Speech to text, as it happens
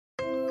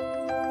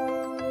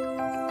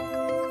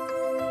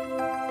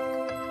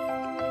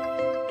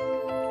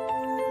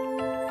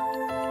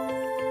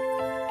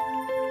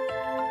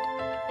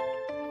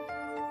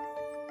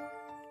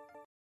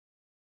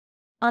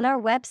On our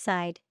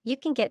website, you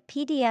can get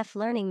PDF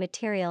learning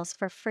materials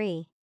for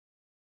free.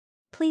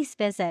 Please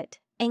visit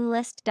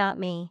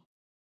englist.me.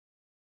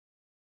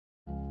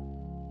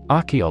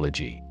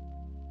 Archaeology.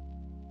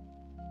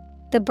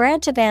 The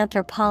branch of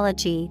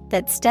anthropology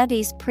that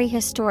studies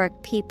prehistoric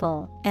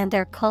people and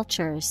their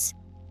cultures.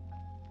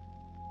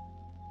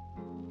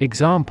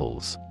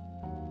 Examples: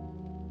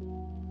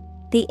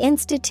 The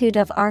Institute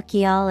of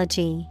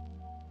Archaeology.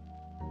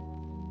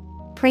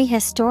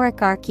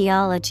 Prehistoric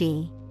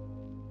archaeology.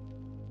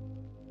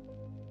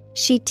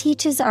 She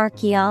teaches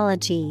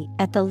archaeology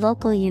at the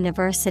local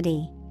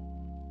university.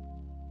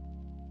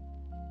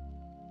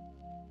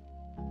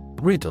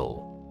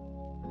 Riddle.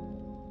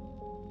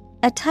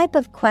 A type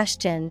of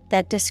question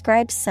that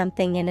describes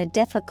something in a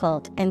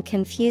difficult and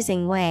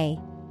confusing way,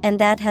 and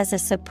that has a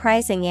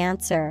surprising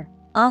answer,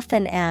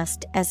 often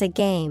asked as a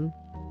game.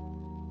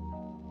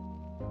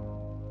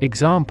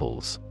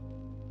 Examples: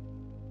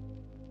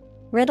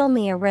 Riddle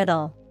me a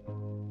riddle.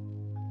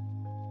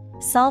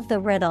 Solve the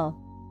riddle.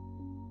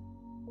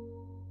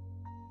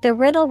 The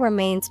riddle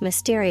remains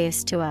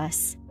mysterious to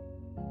us.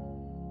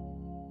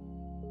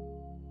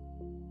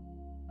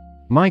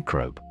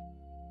 Microbe.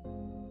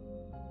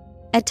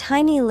 A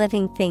tiny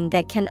living thing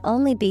that can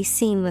only be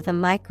seen with a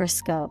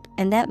microscope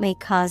and that may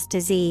cause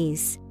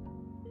disease.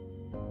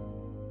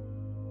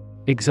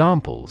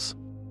 Examples: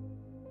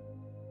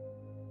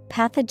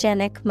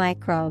 Pathogenic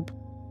microbe.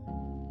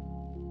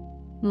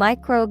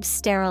 Microbe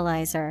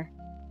sterilizer.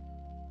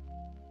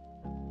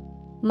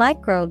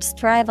 Microbes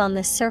thrive on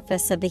the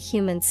surface of the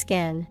human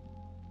skin.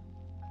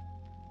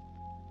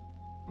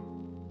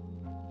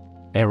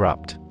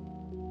 Erupt.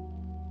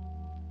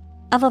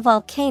 Of a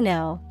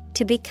volcano,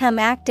 to become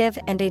active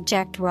and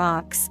eject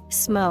rocks,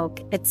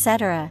 smoke,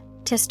 etc.,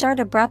 to start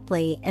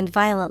abruptly and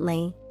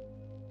violently.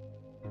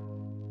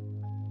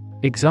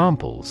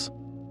 Examples: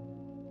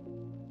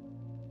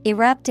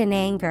 Erupt in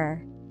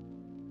anger.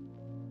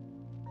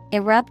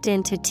 Erupt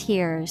into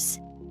tears.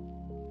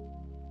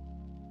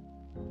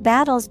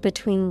 Battles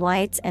between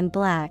whites and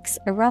blacks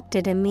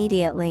erupted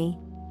immediately.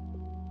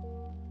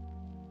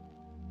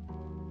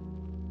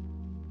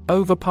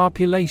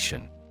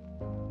 Overpopulation.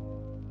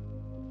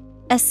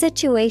 A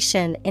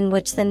situation in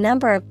which the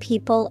number of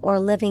people or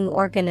living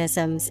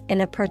organisms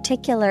in a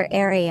particular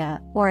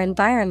area or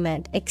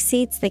environment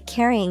exceeds the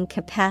carrying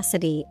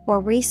capacity or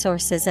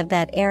resources of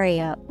that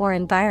area or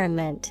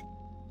environment.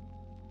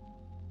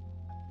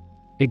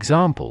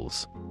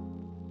 Examples: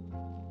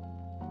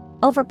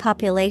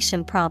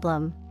 Overpopulation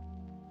problem.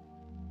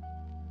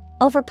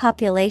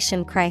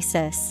 Overpopulation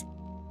crisis.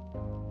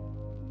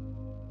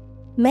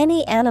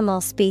 Many animal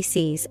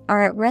species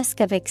are at risk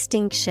of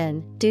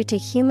extinction due to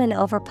human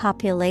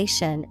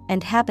overpopulation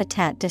and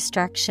habitat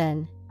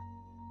destruction.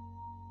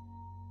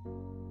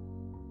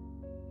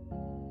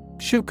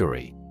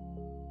 Sugary.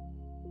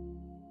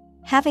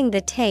 Having the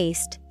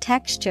taste,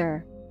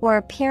 texture, or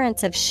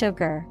appearance of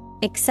sugar,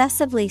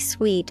 excessively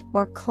sweet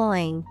or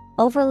cloying,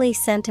 overly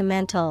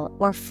sentimental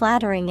or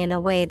flattering in a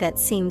way that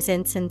seems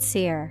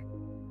insincere.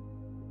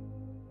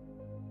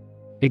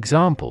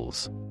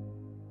 Examples: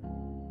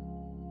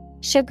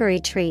 Sugary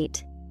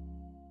treat.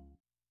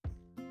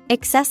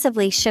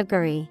 Excessively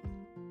sugary.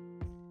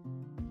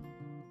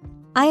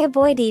 I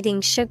avoid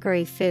eating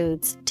sugary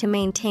foods to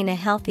maintain a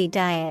healthy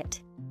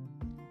diet.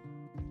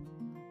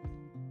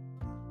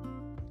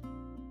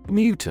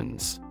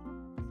 Mutants.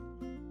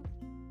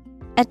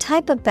 A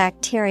type of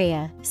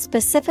bacteria,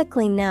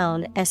 specifically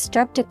known as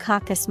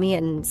Streptococcus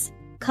mutans,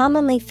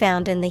 commonly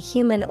found in the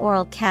human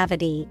oral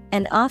cavity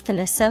and often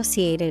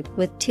associated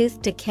with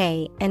tooth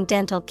decay and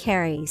dental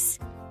caries.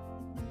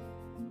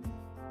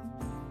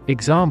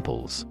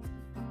 Examples: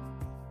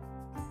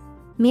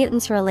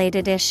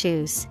 Mutants-related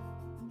issues.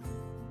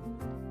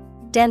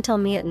 Dental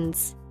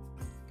mutants.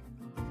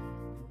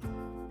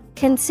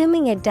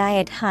 Consuming a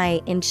diet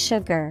high in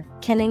sugar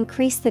can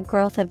increase the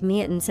growth of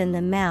mutants in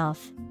the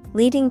mouth,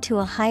 leading to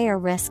a higher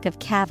risk of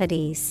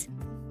cavities.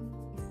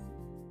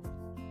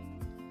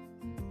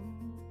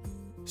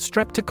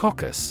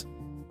 Streptococcus.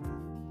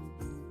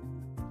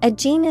 A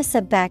genus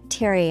of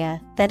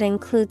bacteria that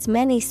includes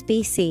many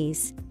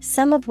species,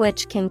 some of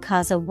which can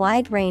cause a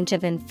wide range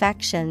of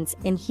infections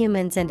in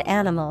humans and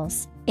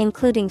animals,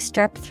 including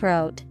strep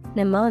throat,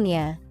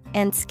 pneumonia,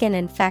 and skin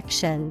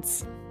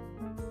infections.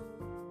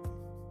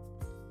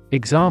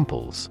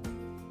 Examples: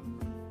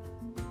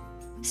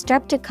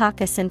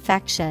 Streptococcus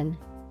infection.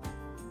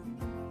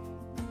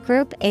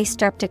 Group A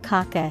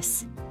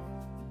Streptococcus.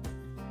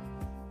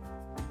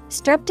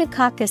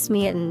 Streptococcus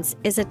mutans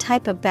is a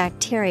type of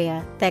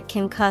bacteria that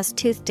can cause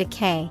tooth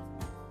decay.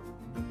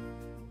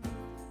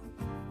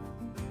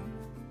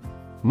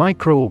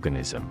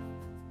 Microorganism.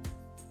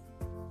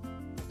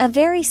 A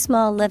very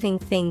small living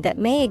thing that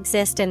may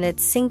exist in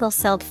its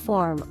single-celled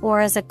form or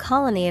as a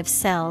colony of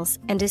cells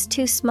and is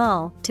too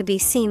small to be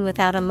seen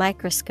without a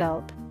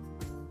microscope.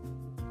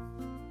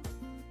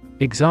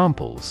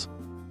 Examples: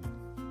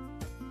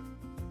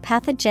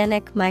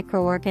 Pathogenic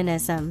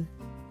microorganism.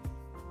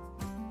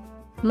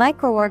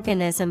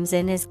 Microorganisms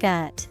in his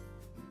gut.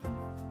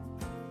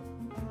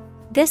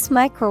 This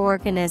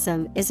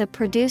microorganism is a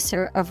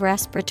producer of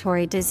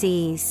respiratory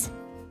disease.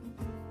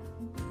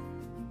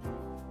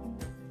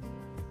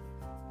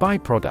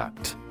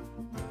 Byproduct.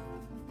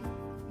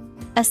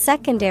 A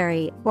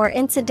secondary or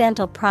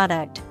incidental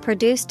product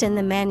produced in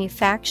the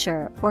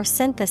manufacture or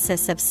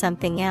synthesis of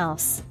something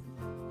else.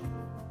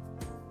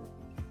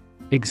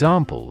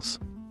 Examples: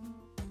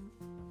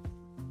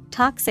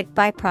 toxic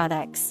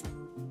byproducts,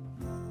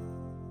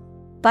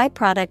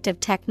 byproduct of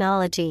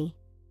technology.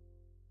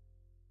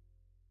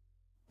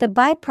 The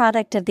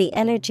byproduct of the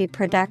energy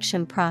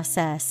production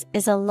process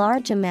is a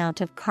large amount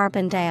of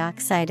carbon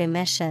dioxide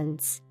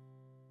emissions.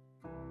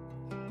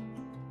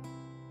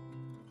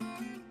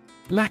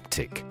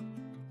 Lactic.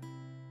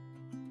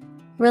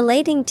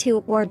 Relating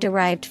to or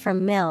derived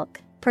from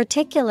milk,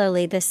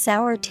 particularly the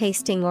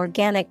sour-tasting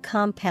organic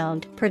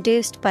compound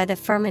produced by the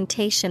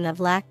fermentation of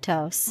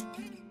lactose.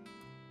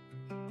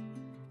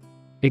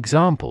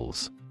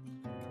 Examples: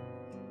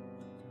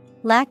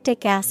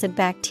 lactic acid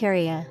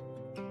bacteria,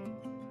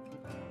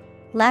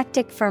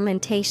 lactic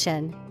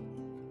fermentation.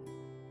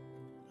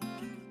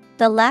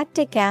 The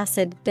lactic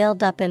acid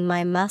buildup in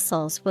my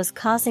muscles was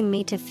causing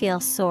me to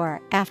feel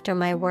sore after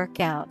my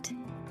workout.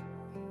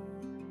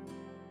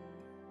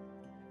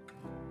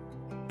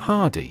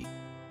 Hardy.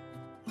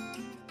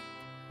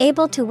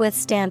 Able to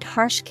withstand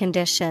harsh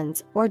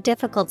conditions or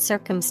difficult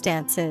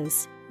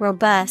circumstances,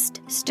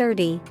 robust,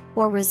 sturdy,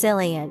 or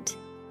resilient.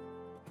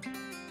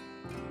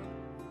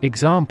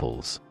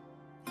 Examples: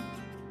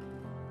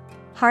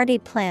 hardy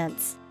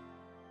plants,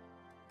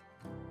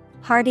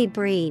 hardy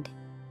breed.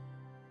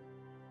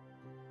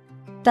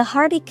 The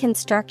hardy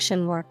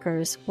construction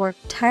workers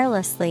worked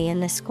tirelessly in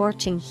the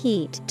scorching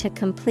heat to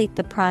complete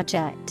the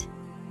project.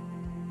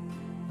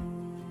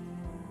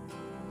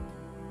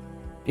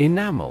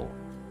 Enamel.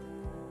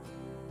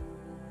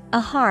 A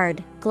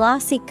hard,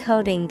 glossy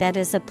coating that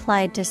is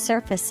applied to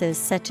surfaces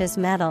such as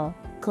metal,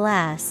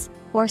 glass,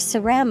 or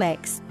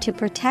ceramics to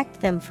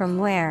protect them from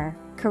wear,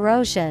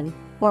 corrosion,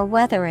 or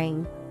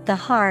weathering, the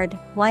hard,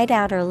 white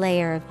outer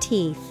layer of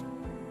teeth.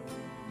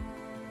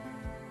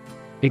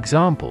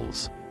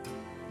 Examples: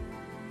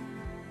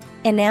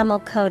 enamel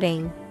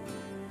coating,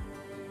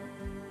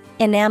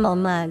 enamel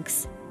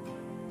mugs.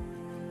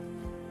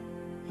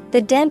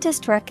 The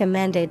dentist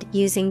recommended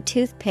using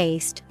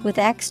toothpaste with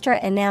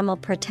extra enamel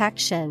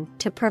protection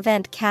to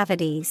prevent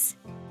cavities.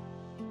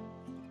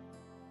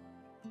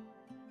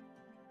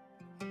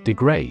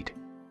 Degrade.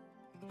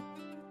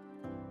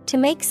 To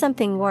make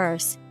something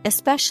worse,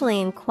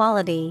 especially in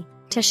quality,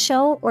 to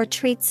show or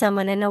treat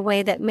someone in a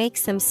way that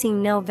makes them see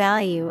no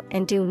value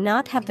and do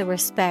not have the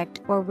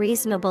respect or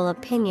reasonable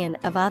opinion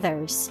of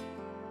others.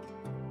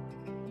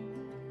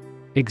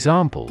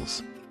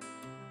 Examples: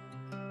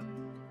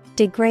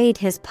 degrade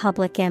his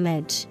public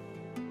image,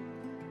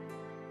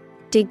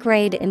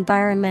 degrade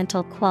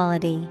environmental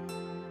quality.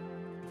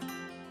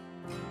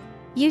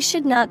 You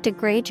should not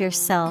degrade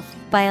yourself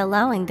by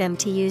allowing them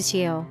to use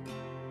you.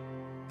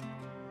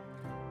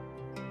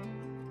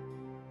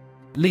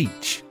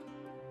 Leach.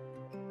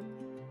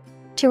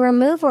 To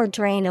remove or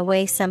drain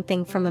away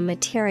something from a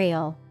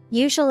material,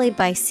 usually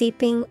by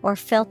seeping or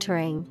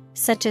filtering,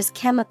 such as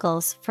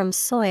chemicals from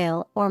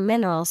soil or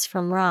minerals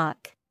from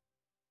rock.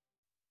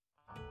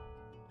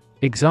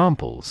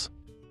 Examples: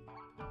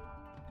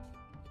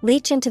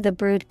 leach into the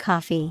brewed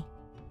coffee,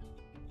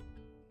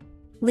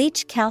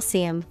 leach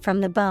calcium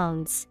from the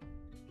bones.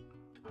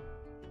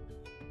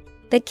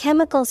 The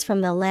chemicals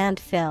from the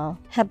landfill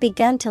have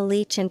begun to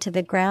leach into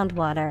the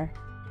groundwater.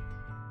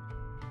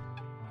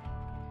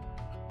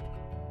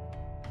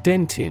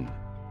 Dentin.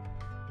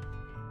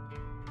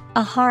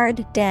 A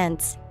hard,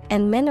 dense,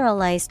 and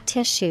mineralized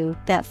tissue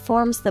that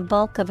forms the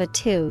bulk of a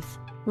tooth,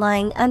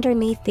 lying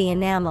underneath the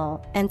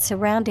enamel and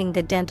surrounding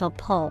the dental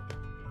pulp.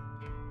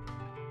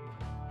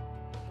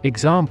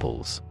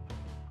 Examples: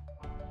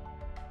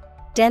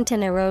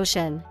 dentin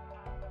erosion,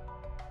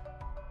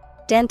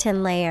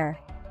 dentin layer.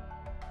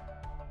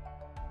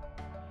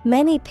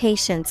 Many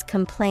patients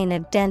complain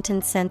of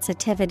dentin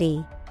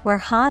sensitivity, where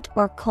hot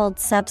or cold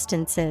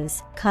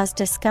substances cause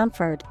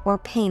discomfort or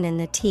pain in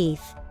the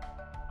teeth.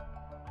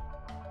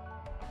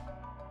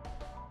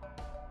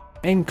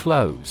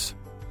 Enclose.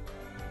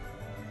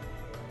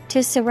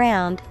 To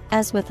surround,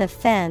 as with a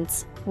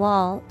fence,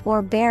 wall,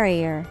 or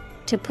barrier,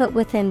 to put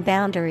within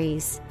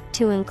boundaries,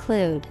 to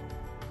include.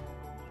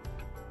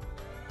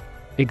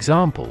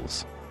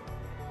 Examples: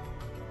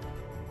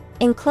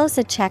 enclose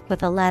a check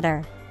with a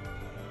letter.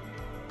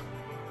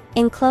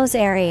 Enclose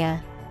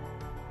area.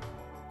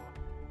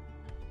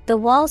 The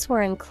walls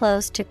were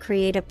enclosed to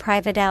create a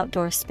private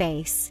outdoor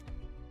space.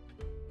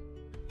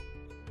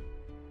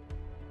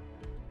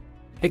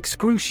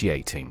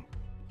 Excruciating.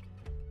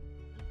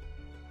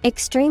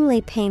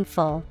 Extremely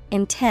painful,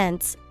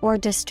 intense, or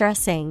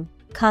distressing,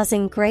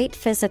 causing great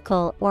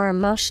physical or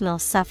emotional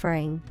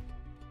suffering.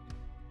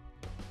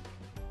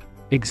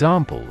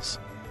 Examples: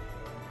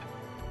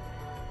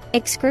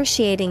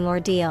 excruciating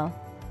ordeal,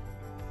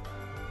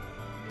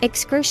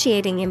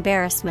 excruciating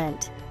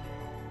embarrassment.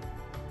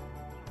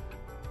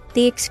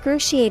 The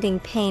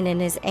excruciating pain in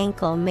his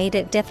ankle made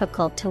it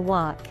difficult to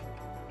walk.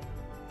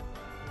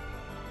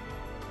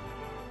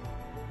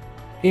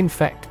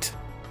 Infect.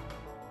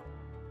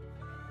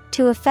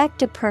 To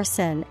affect a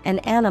person, an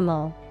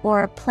animal,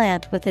 or a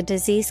plant with a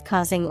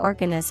disease-causing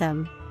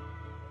organism.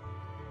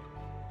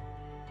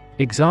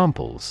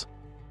 Examples: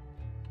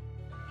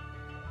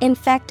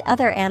 Infect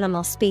other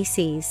animal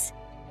species.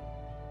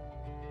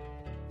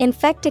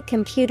 Infect a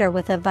computer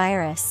with a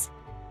virus.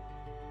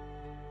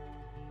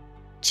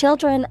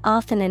 Children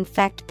often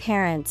infect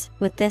parents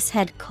with this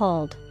head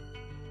cold.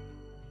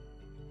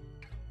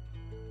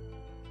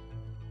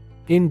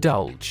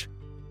 Indulge.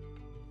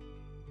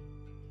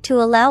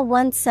 To allow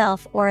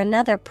oneself or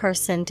another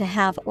person to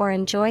have or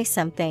enjoy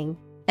something,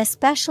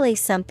 especially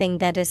something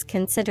that is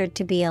considered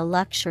to be a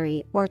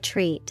luxury or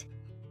treat.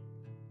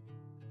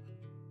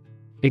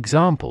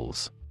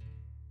 Examples: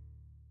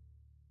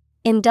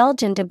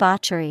 Indulge in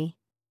debauchery.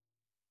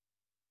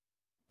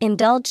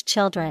 Indulge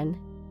children.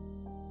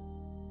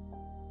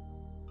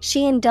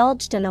 She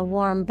indulged in a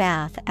warm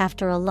bath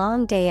after a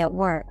long day at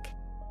work.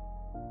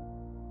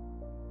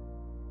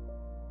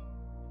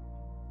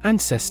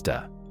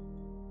 Ancestor.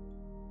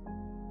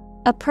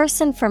 A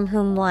person from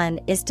whom one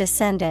is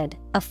descended,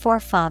 a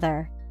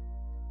forefather.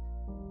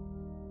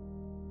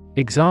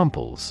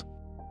 Examples: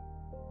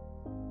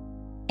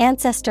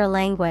 Ancestor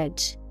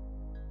language.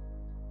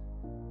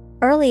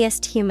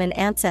 Earliest human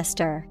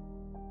ancestor.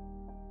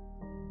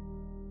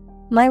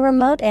 My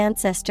remote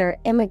ancestor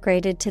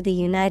immigrated to the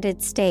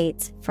United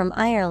States from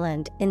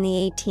Ireland in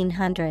the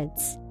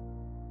 1800s.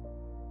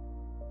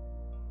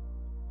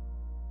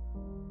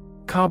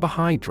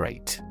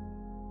 Carbohydrate.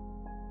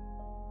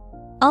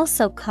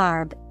 Also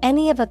carb,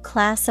 any of a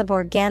class of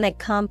organic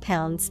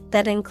compounds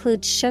that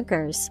include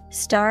sugars,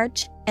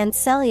 starch, and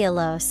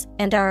cellulose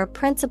and are a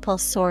principal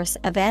source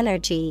of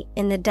energy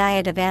in the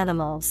diet of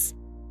animals.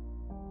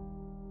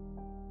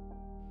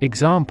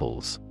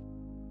 Examples: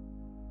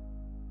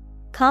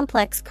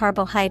 Complex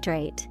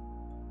carbohydrate.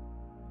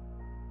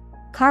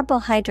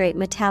 Carbohydrate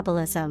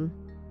metabolism.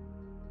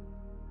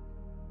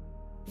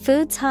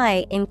 Foods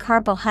high in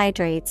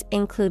carbohydrates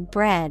include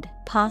bread,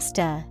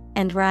 pasta,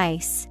 and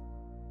rice.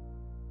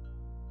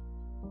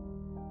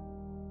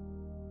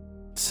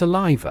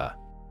 Saliva.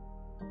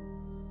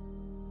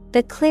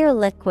 The clear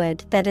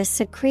liquid that is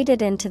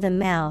secreted into the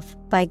mouth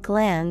by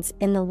glands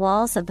in the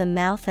walls of the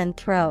mouth and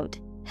throat,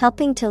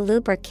 helping to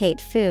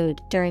lubricate food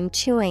during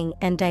chewing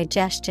and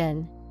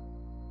digestion.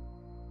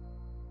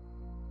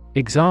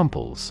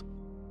 Examples: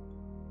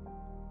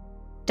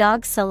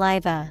 Dog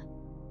saliva.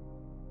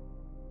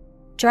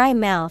 Dry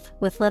mouth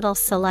with little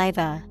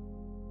saliva.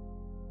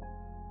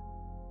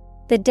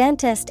 The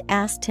dentist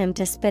asked him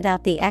to spit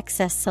out the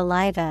excess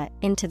saliva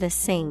into the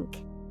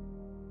sink.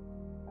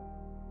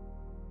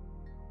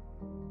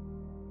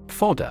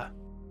 Fodder.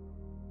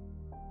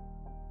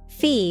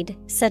 Feed,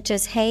 such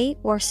as hay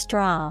or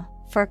straw,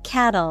 for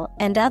cattle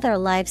and other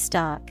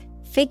livestock,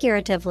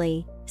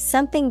 figuratively,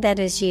 something that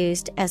is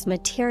used as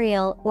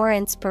material or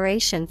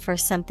inspiration for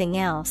something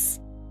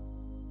else.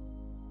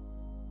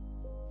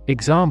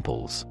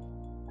 Examples: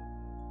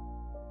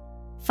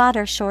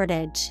 Fodder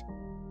shortage.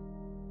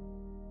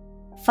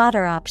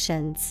 Fodder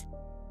options.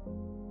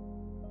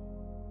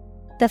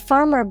 The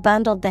farmer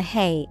bundled the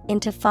hay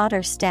into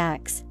fodder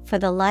stacks for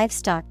the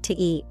livestock to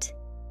eat.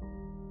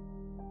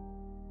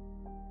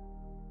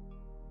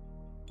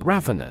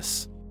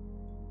 Ravenous.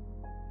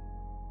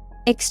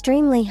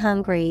 Extremely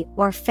hungry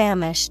or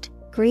famished,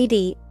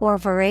 greedy or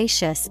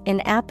voracious in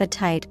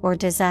appetite or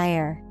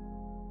desire.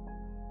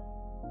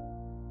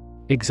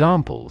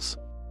 Examples: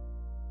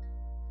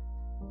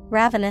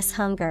 Ravenous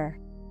hunger.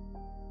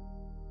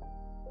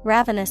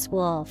 Ravenous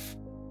wolf.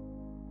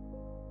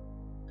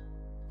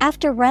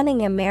 After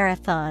running a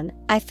marathon,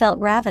 I felt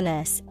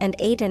ravenous and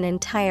ate an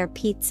entire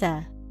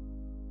pizza.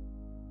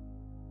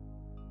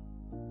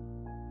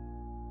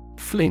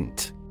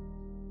 Flint.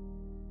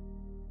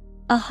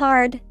 A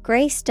hard,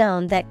 gray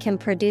stone that can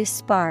produce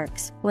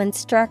sparks when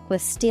struck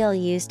with steel,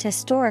 used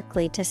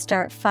historically to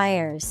start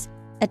fires.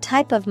 A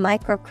type of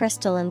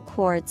microcrystalline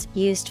quartz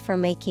used for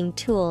making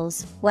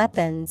tools,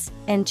 weapons,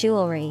 and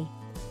jewelry.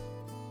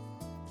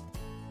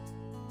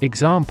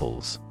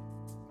 Examples: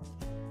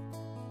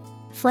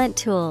 Flint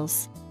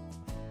tools.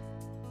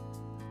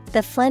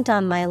 The flint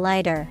on my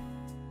lighter.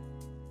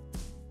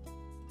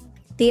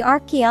 The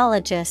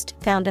archaeologist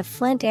found a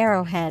flint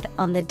arrowhead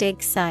on the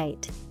dig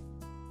site.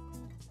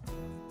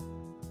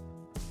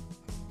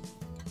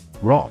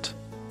 Rot.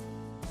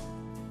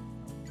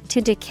 To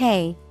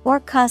decay,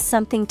 or cause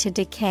something to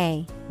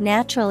decay,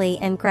 naturally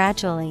and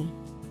gradually.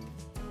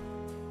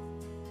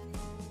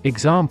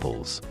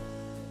 Examples: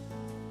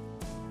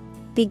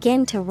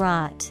 Begin to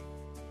rot.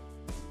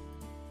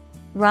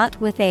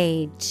 Rot with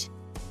age.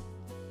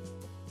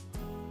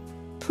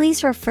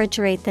 Please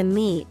refrigerate the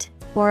meat,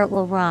 or it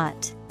will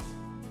rot.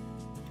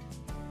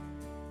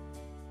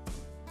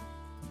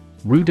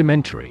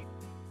 Rudimentary.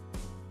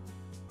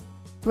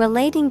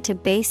 Relating to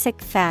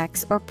basic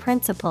facts or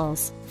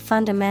principles,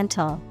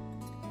 fundamental.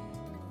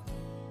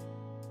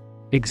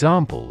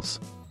 Examples: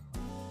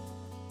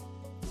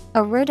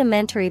 A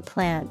rudimentary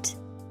plant.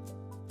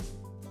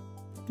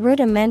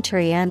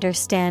 Rudimentary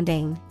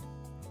understanding.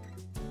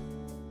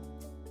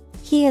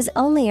 He has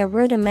only a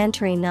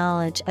rudimentary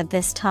knowledge of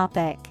this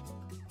topic.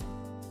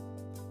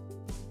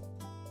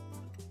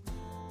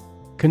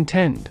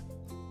 Contend.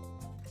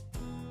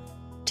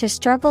 To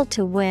struggle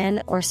to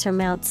win or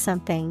surmount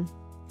something.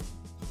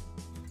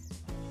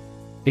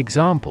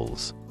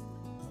 Examples.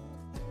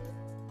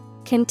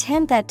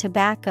 Contend that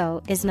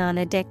tobacco is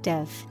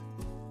non-addictive.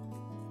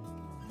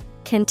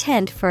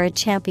 Contend for a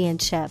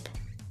championship.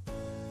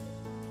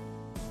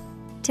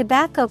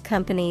 Tobacco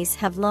companies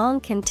have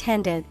long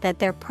contended that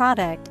their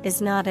product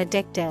is not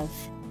addictive.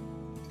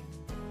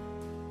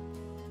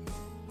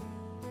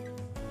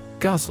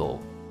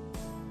 Guzzle.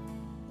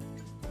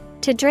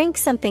 To drink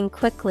something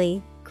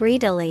quickly,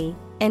 greedily,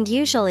 and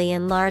usually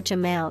in large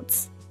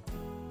amounts.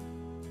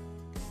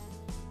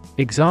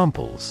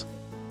 Examples.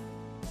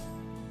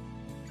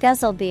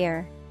 Guzzle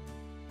beer.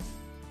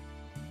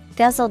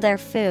 Guzzle their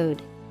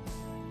food.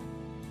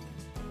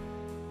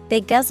 They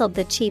guzzled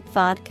the cheap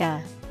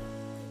vodka.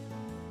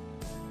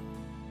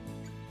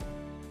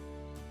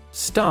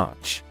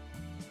 Starch.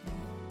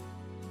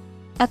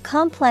 A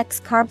complex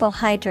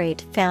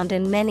carbohydrate found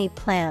in many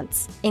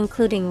plants,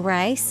 including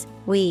rice,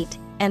 wheat,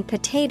 and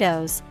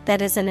potatoes,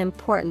 that is an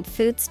important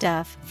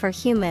foodstuff for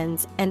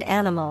humans and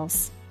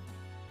animals.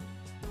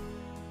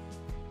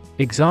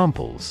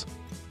 Examples.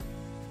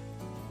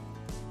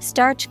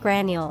 Starch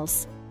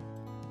granules.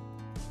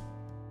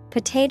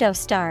 Potato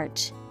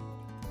starch.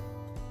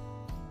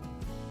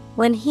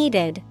 When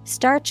heated,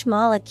 starch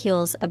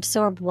molecules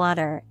absorb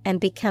water and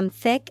become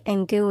thick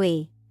and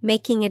gooey,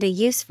 making it a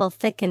useful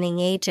thickening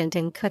agent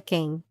in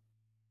cooking.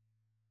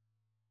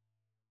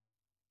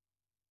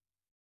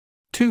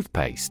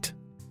 Toothpaste.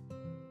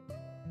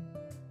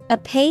 A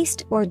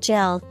paste or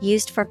gel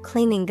used for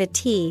cleaning the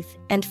teeth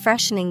and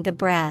freshening the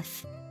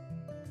breath.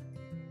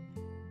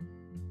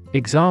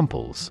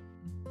 Examples.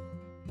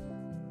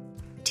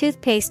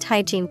 Toothpaste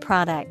hygiene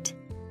product.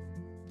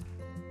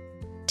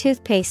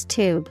 Toothpaste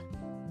tube.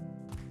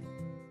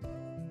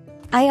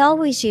 I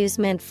always use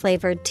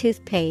mint-flavored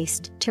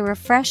toothpaste to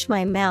refresh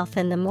my mouth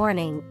in the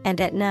morning and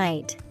at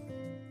night.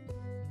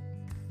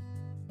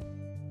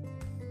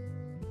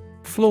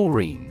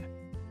 Fluorine.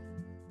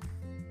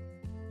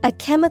 A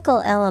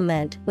chemical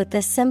element with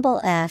the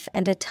symbol F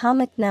and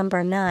atomic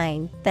number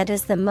 9 that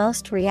is the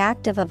most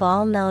reactive of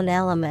all known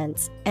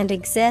elements and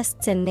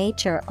exists in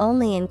nature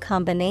only in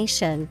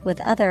combination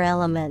with other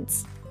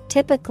elements,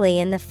 typically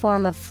in the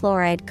form of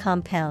fluoride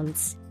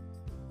compounds.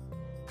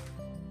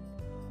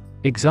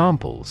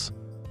 Examples.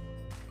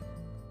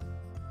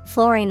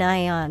 Fluorine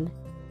ion.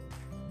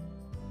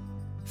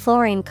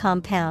 Fluorine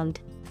compound.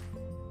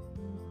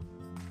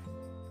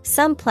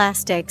 Some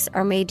plastics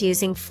are made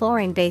using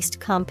fluorine-based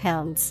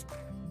compounds.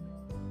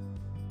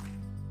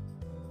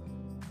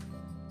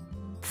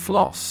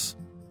 Floss.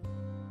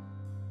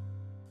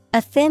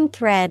 A thin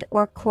thread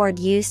or cord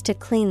used to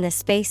clean the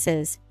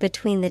spaces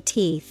between the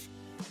teeth.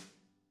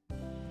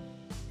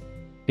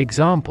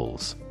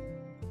 Examples.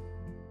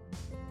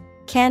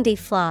 Candy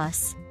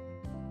floss.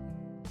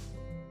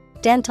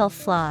 Dental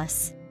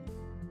floss.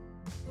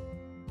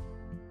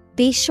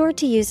 Be sure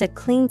to use a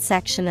clean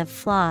section of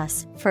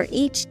floss for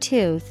each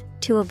tooth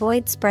to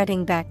avoid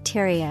spreading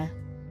bacteria.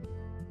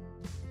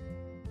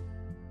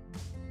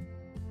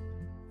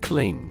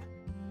 Cling.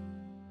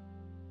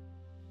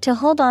 To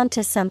hold on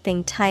to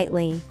something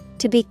tightly,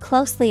 to be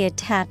closely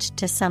attached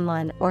to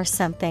someone or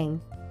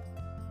something.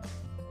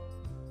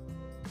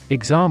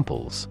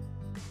 Examples.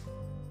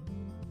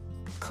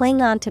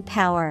 Cling on to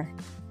power.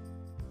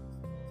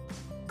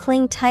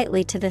 Cling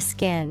tightly to the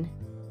skin.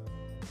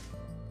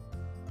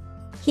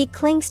 He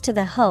clings to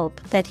the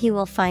hope that he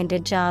will find a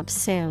job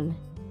soon.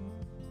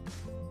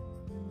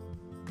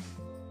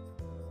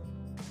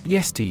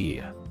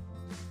 Yesteryear.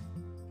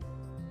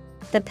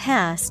 The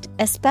past,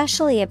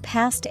 especially a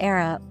past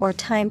era or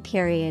time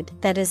period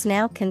that is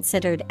now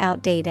considered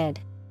outdated.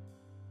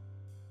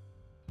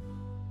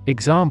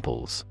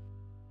 Examples.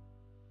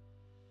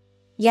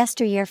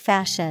 Yesteryear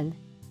fashion.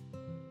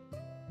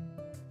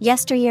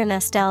 Yesteryear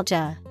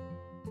nostalgia.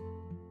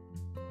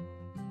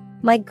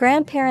 My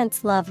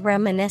grandparents love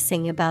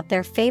reminiscing about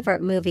their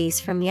favorite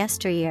movies from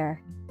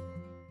yesteryear.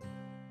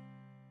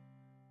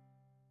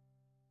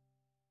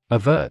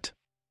 Avert.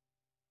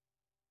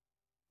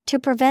 To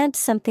prevent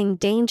something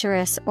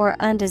dangerous or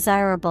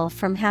undesirable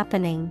from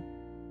happening.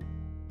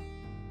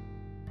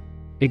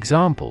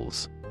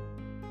 Examples.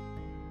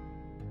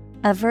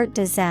 Avert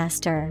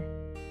disaster.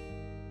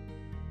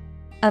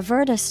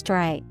 Avert a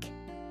strike.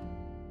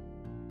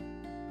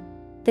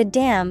 The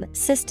dam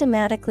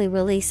systematically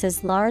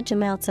releases large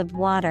amounts of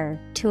water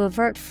to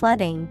avert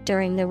flooding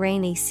during the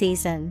rainy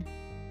season.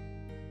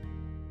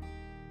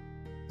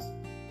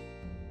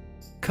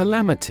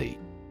 Calamity.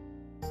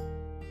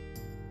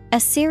 A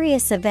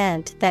serious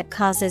event that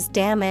causes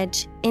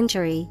damage,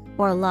 injury,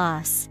 or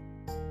loss.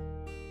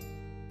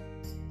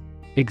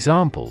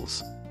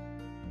 Examples.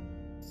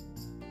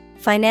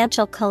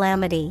 Financial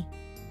calamity.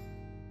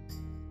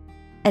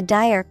 A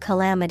dire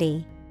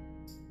calamity.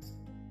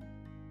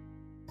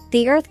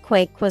 The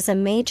earthquake was a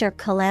major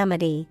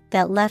calamity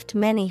that left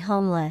many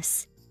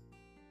homeless.